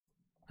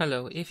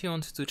Hello, if you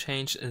want to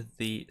change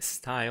the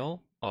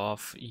style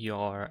of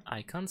your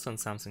icons on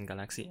Samsung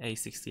Galaxy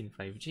A16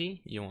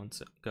 5G, you want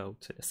to go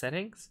to the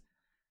settings,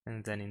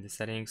 and then in the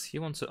settings you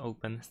want to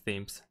open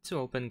themes, to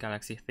open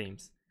Galaxy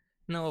themes.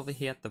 Now over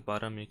here at the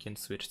bottom you can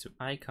switch to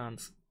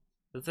icons,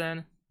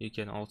 then you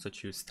can also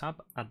choose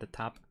tab at the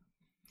top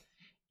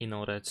in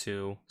order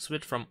to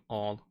switch from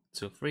all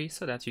to free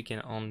so that you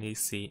can only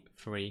see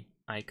free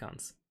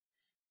icons.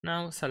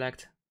 Now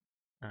select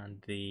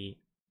the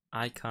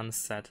icon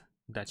set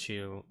that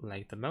you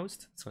like the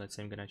most. So let's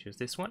say I'm gonna choose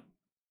this one,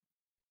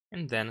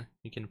 and then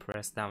you can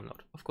press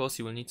download. Of course,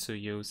 you will need to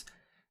use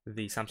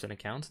the Samsung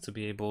account to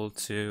be able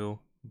to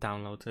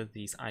download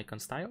these icon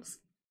styles,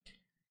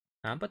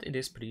 but it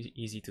is pretty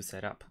easy to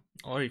set up.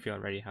 Or if you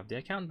already have the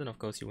account, then of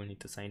course you will need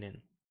to sign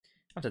in.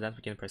 After that,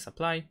 we can press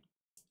apply,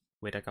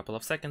 wait a couple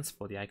of seconds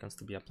for the icons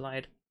to be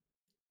applied,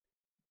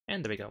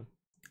 and there we go.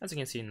 As you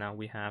can see, now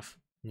we have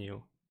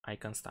new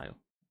icon style.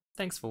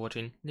 Thanks for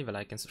watching, leave a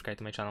like and subscribe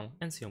to my channel,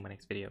 and see you in my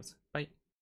next videos. Bye!